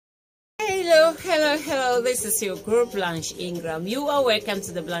Hello, this is your girl Blanche Ingram. You are welcome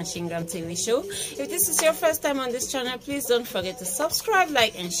to the Blanche Ingram TV show. If this is your first time on this channel, please don't forget to subscribe,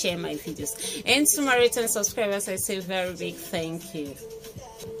 like and share my videos. And to my return subscribers, I say very big thank you.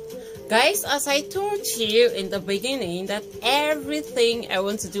 Guys, as I told you in the beginning that everything I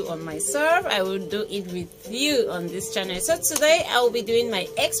want to do on myself, I will do it with you on this channel. So today I will be doing my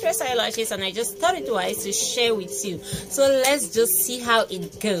express eyelashes, and I just thought it wise to share with you. So let's just see how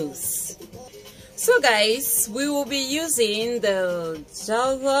it goes. So guys, we will be using the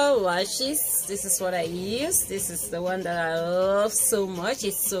Java lashes. This is what I use. This is the one that I love so much.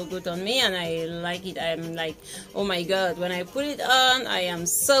 It's so good on me and I like it. I'm like, oh my god, when I put it on, I am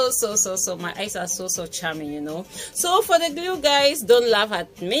so my eyes are so charming, you know. So for the glue, guys, don't laugh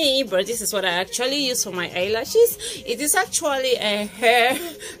at me, but this is what I actually use for my eyelashes. It is actually a hair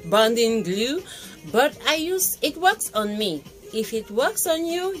bonding glue, but it works on me. If it works on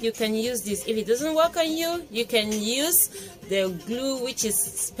you, you can use this. If it doesn't work on you, you can use the glue which is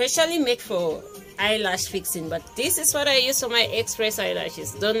specially made for eyelash fixing. But this is what I use for my express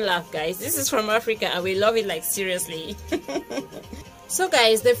eyelashes. Don't laugh, guys. This is from Africa and we love it, like, seriously. So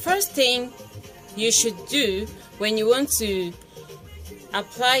guys, the first thing you should do when you want to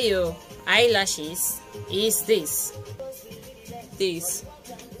apply your eyelashes is this.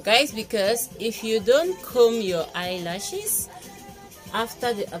 Guys, because if you don't comb your eyelashes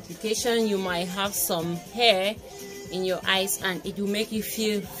after the application, you might have some hair in your eyes and it will make you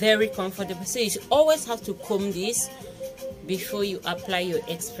feel very comfortable. So you should always have to comb this before you apply your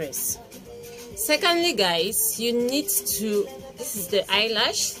express. Secondly, guys, you need to, this is the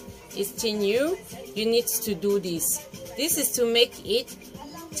eyelash, it's still new, you need to do this. This is to make it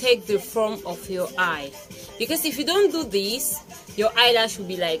take the form of your eye, because if you don't do this, your eyelash will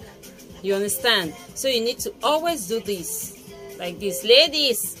be like, you understand? So you need to always do this like this.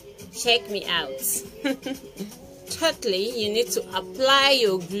 Ladies, check me out. Thirdly, you need to apply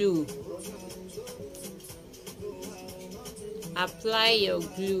your glue. Apply your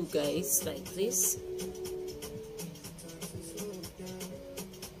glue, guys, like this.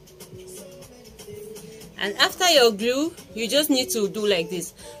 And after your glue, you just need to do like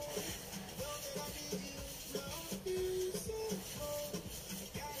this.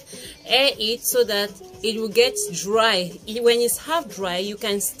 Air it so that it will get dry. When it's half dry, you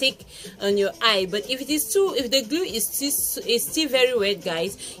can stick on your eye. But if the glue is still very wet,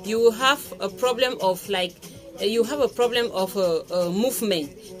 guys, you will have a problem of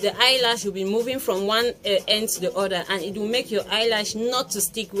movement. The eyelash will be moving from one end to the other, and it will make your eyelash not to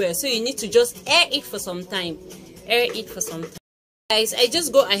stick well. So you need to just air it for some time. Guys, I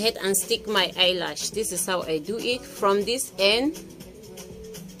just go ahead and stick my eyelash. This is how I do it from this end.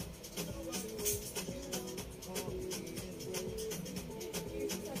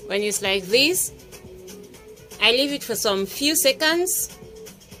 When it's like this, I leave it for some few seconds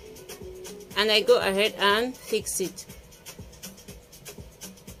and I go ahead and fix it.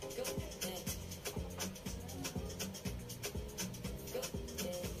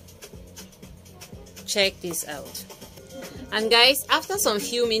 Check this out. And guys, after some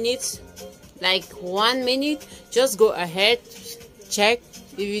few minutes, like 1 minute, just go ahead, check.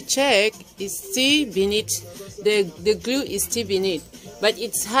 If you check, it's still beneath, the glue is still beneath, but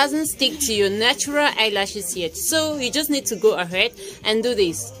it hasn't stick to your natural eyelashes yet. So you just need to go ahead and do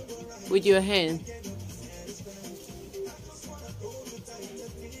this with your hand.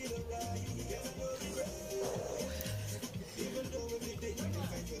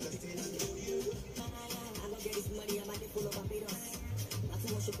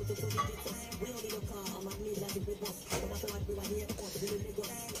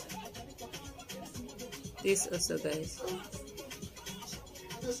 This also, guys.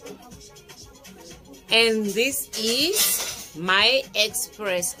 And this is my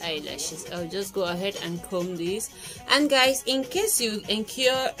express eyelashes. I'll just go ahead and comb this. And guys, in case you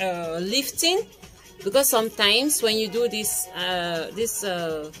incur lifting, because sometimes when you do this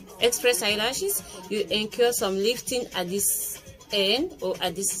express eyelashes, you incur some lifting at this end or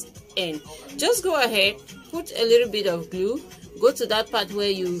at this end, just go ahead, put a little bit of glue, go to that part where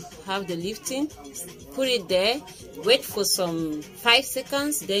you have the lifting, put it there, wait for some 5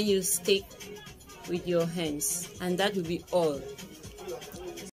 seconds, then you stick with your hands, and that will be all.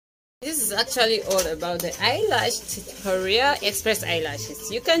 This is actually all about the eyelash tutorial, express eyelashes.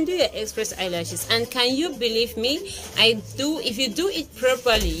 You can do your express eyelashes, and can you believe me, if you do it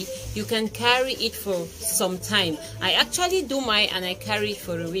properly, you can carry it for some time. I actually do mine and I carry it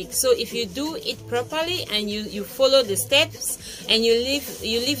for a week. So if you do it properly and you follow the steps and you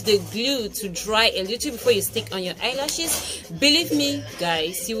leave the glue to dry a little before you stick on your eyelashes, believe me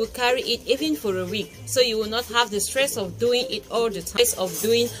guys, you will carry it even for a week. So you will not have the stress of doing it all the time, of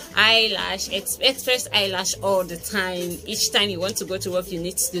doing express eyelash all the time. Each time you want to go to work, you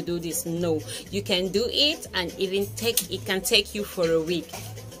need to do this. No, you can do it, and even it can take you for a week.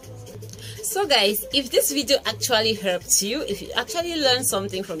 So guys, if this video actually helped you, if you actually learned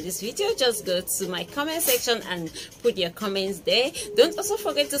something from this video, just go to my comment section and put your comments there. Don't also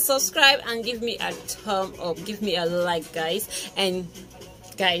forget to subscribe and give me a thumb up, give me a like guys, and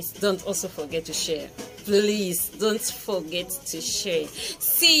guys, don't also forget to share. Please don't forget to share.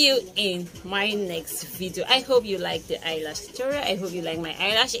 See you in my next video. I hope you like the eyelash tutorial. I hope you like my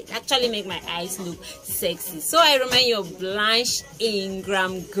eyelash. It actually make my eyes look sexy. So I remind you of Blanche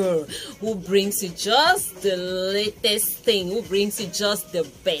Ingram girl who brings you just the latest thing, who brings you just the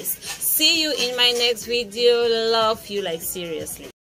best. See you in my next video. Love you like seriously.